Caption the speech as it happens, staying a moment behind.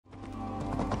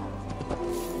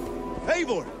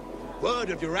Eivor! Word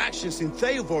of your actions in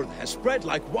Eivor has spread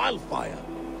like wildfire.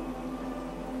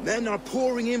 Men are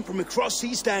pouring in from across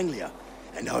East Anglia,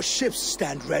 and our ships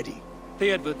stand ready.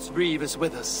 Theodward's Reeve is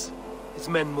with us. His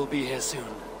men will be here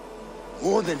soon.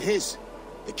 More than his.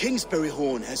 The Kingsbury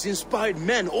Horn has inspired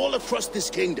men all across this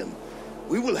kingdom.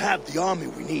 We will have the army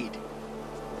we need.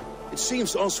 It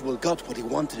seems Oswald got what he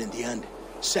wanted in the end.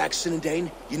 Saxon and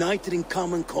Dane, united in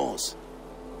common cause.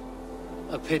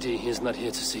 A pity he is not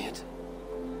here to see it.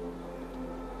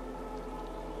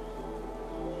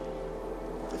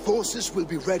 The forces will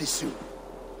be ready soon.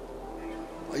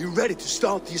 Are you ready to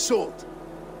start the assault?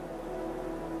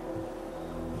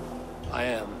 I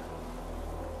am.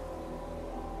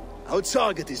 Our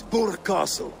target is Burg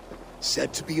Castle,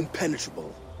 said to be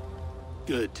impenetrable.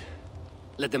 Good.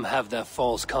 Let them have their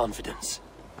false confidence.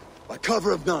 By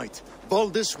cover of night,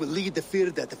 Valdis will lead the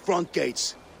Fird at the front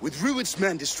gates. With Rued's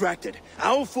men distracted,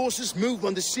 our forces move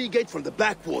on the sea gate from the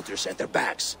Blackwaters at their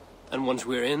backs. And once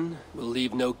we're in, we'll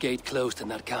leave no gate closed in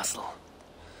that castle.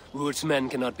 Rued's men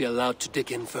cannot be allowed to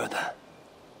dig in further.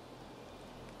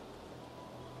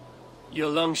 Your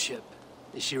longship,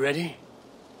 is she ready?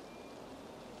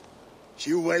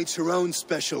 She awaits her own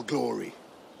special glory.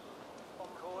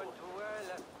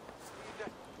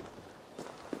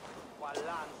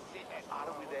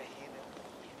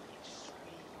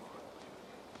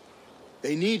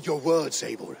 They need your words,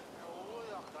 Eivor.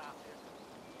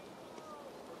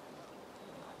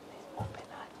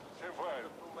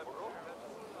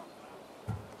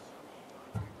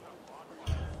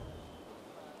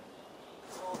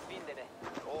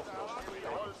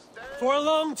 For a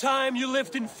long time you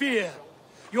lived in fear.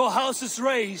 Your houses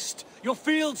razed, your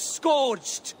fields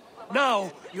scorched.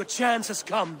 Now your chance has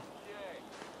come.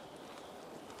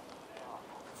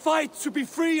 Fight to be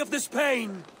free of this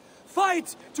pain.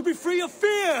 Fight to be free of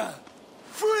fear!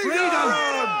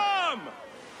 Freedom!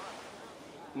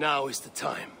 Now is the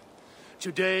time.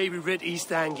 Today we rid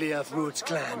East Anglia of Rued's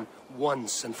clan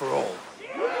once and for all.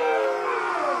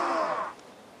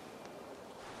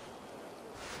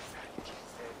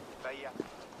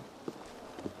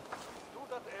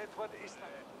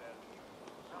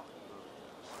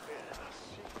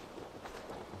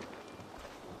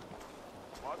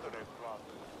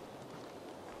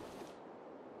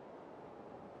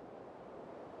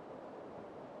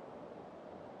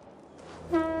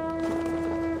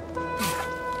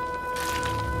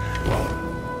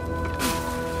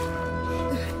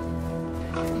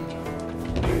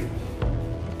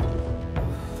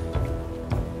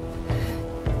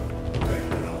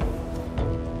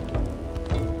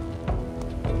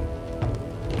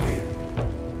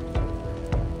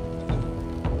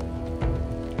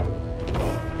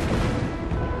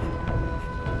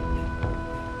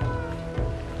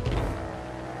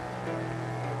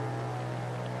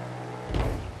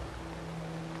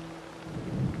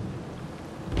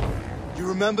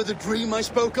 Remember the dream I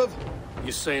spoke of?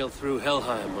 You sailed through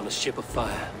Helheim on a ship of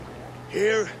fire.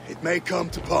 Here, it may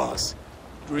come to pass.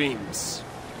 Dreams,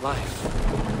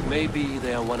 life, maybe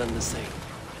they are one and the same.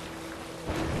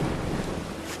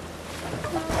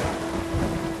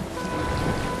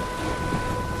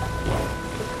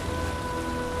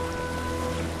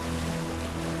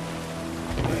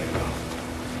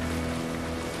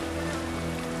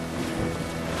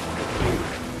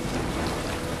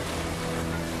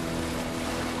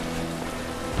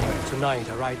 Tonight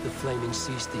I ride the flaming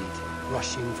sea steed,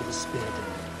 rushing for the spear den.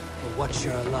 A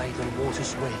watcher alight on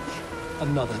water's wake.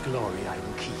 Another glory I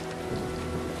will keep.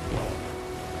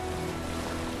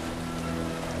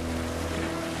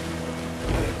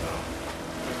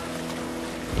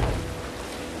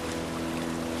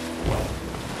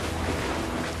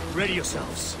 Ready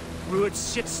yourselves.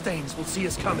 Rued's shit stains will see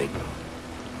us coming.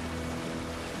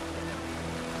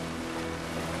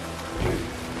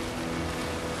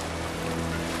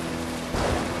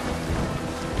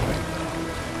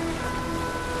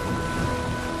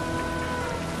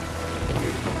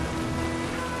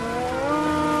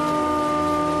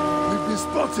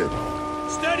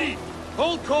 Steady!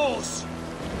 Hold course!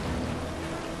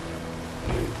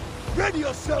 Ready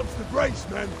yourselves to brace,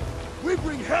 men! We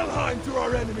bring Helheim to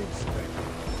our enemies!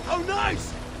 How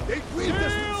nice! They greet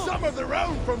us with some of their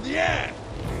own from the air!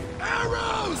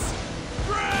 Arrows!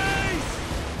 Brace!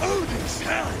 Odin's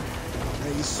hand!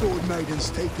 May his sword maidens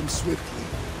take them swiftly.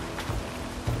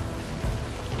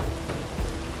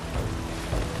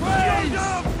 Brace!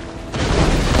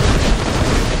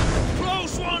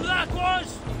 Close one, that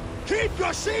was! Keep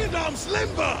your shield arms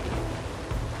limber!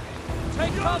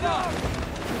 Take cover!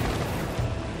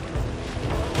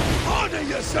 Honor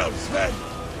yourselves, men!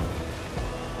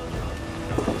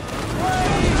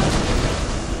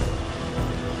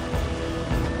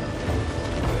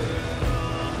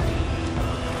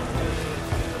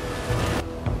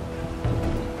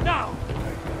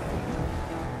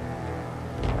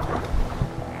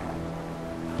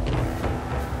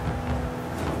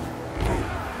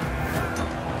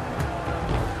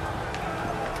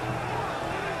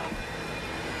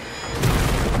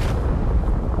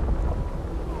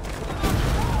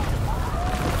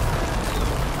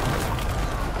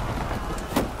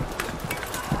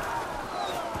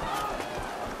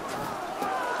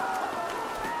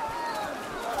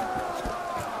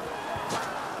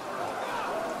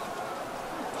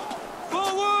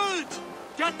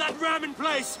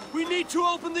 allies! We need to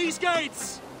open these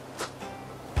gates!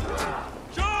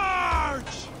 Charge!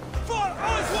 For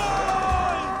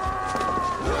Oswald!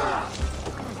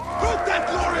 Put that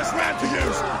glorious ram to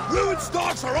use! Ruined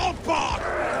stalks are all bark!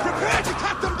 Prepare to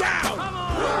cut them down! Come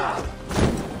on!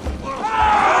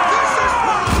 This is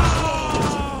fun!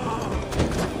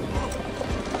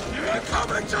 You're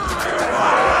coming to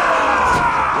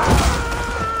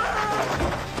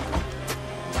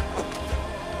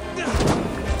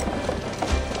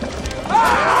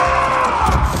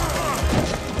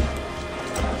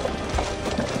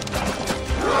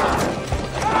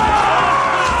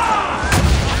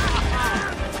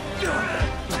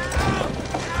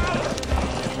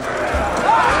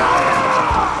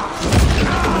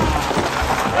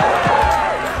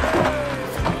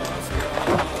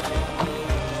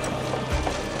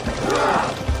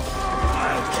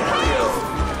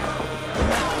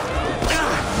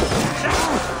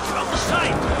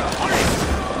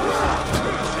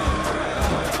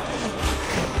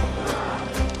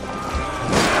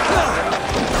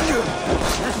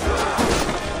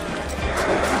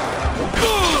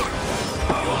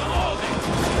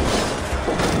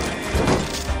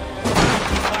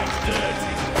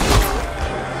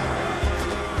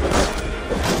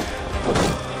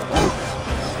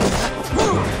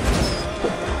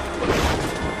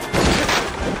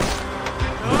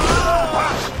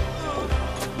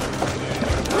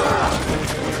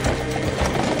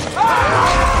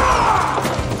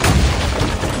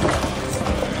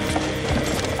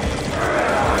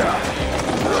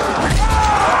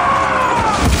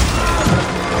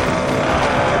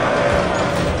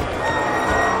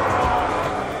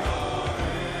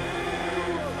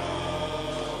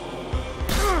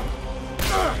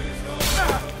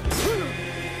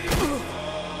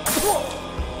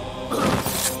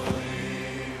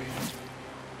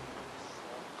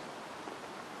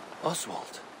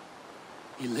Oswald.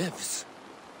 He lives.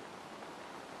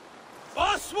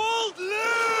 Oswald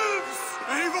lives!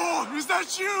 Eivor, is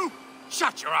that you?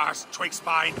 Shut your arse, twig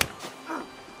spine.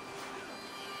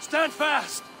 Stand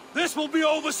fast! This will be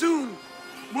over soon!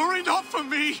 Worry not for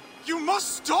me! You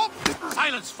must stop!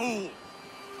 Silence, fool!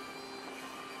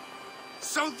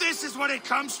 So this is what it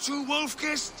comes to,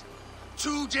 Wolfkist?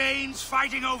 2 Danes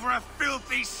fighting over a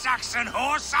filthy Saxon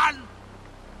whoreson?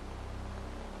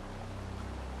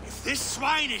 If this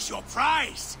swine is your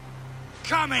prize,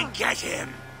 come and get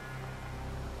him!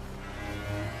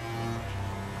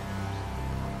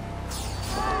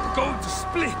 I'm going to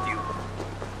split you!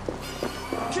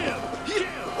 Kill!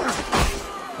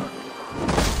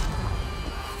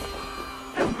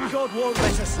 God won't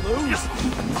let us lose!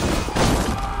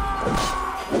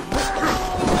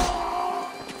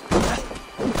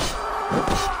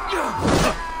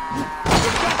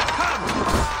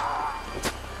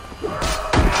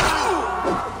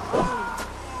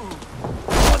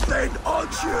 What then,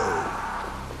 aren't you?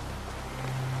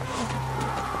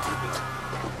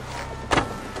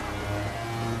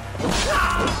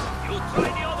 You'll try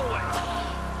the other way!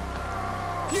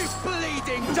 You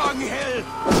bleeding dunghill!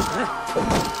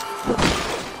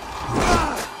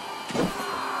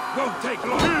 Won't take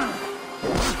long!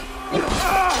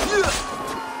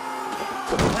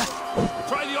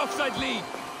 Try the offside lead!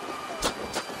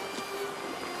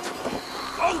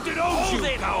 Hold it, Hold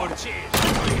it, Howard!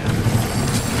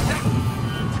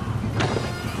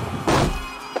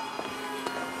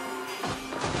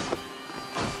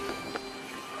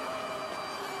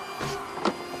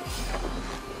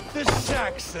 The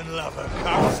Saxon lover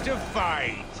comes to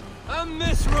fight! A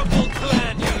miserable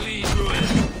plan you lead, Ruin!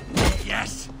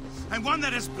 Yes, and one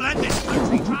that has bled this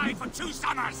country dry for 2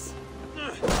 summers!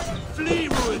 Flee,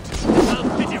 Ruin!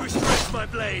 I'll pity restrain my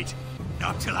blade!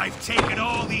 Not till I've taken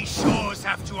all these shores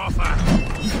have to offer.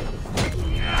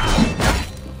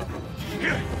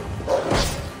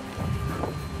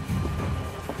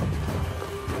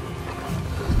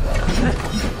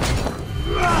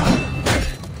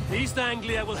 East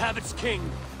Anglia will have its king,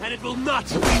 and it will not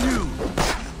be you!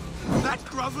 That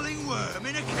groveling worm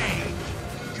in a cage?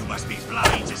 You must be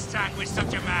blind to stand with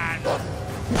such a man!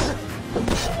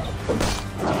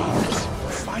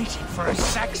 Fighting for a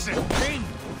Saxon king!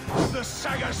 The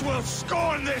Sagas will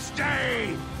scorn this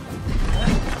day!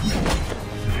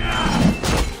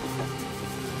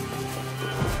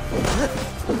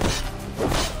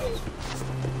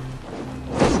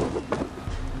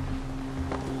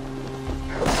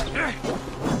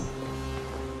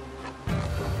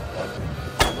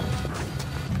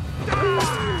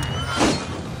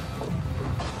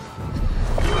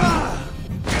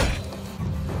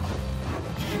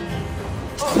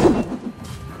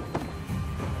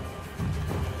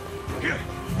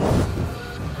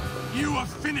 You are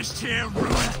here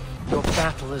ruined. Your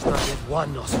battle is not yet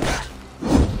won, Oscar.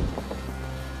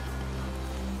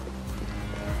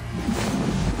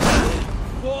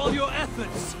 For all your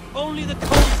efforts, only the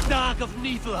cold dark of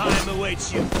Niflheim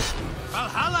awaits you.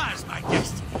 Valhalla is my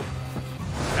destiny.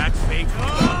 That fate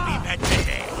will be met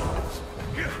today.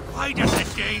 Why does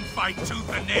the Dane fight tooth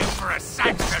and nail for a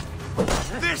Saxon?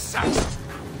 This Saxon!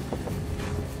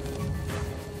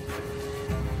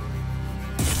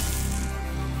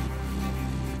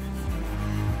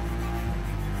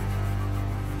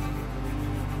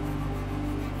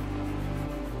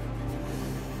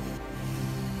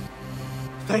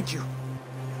 Thank you.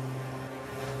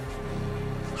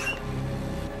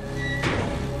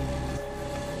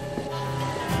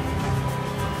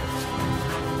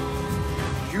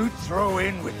 You throw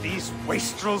in with these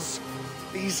wastrels?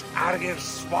 These Argir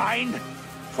swine?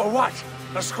 For what?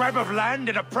 A scrap of land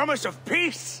and a promise of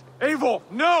peace? Eivor,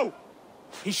 no!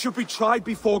 He should be tried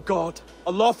before God,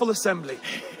 a lawful assembly.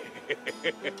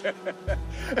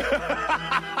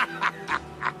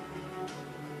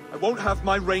 I won't have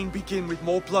my reign begin with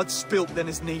more blood spilt than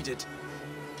is needed.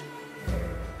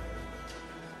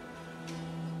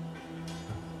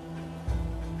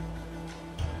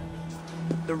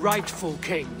 The rightful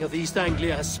king of East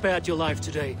Anglia has spared your life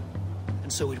today,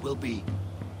 and so it will be.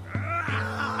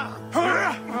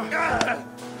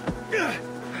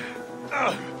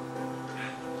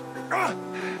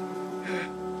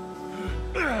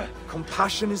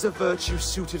 Compassion is a virtue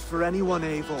suited for anyone,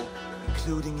 Eivor,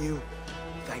 including you.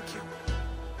 Thank you.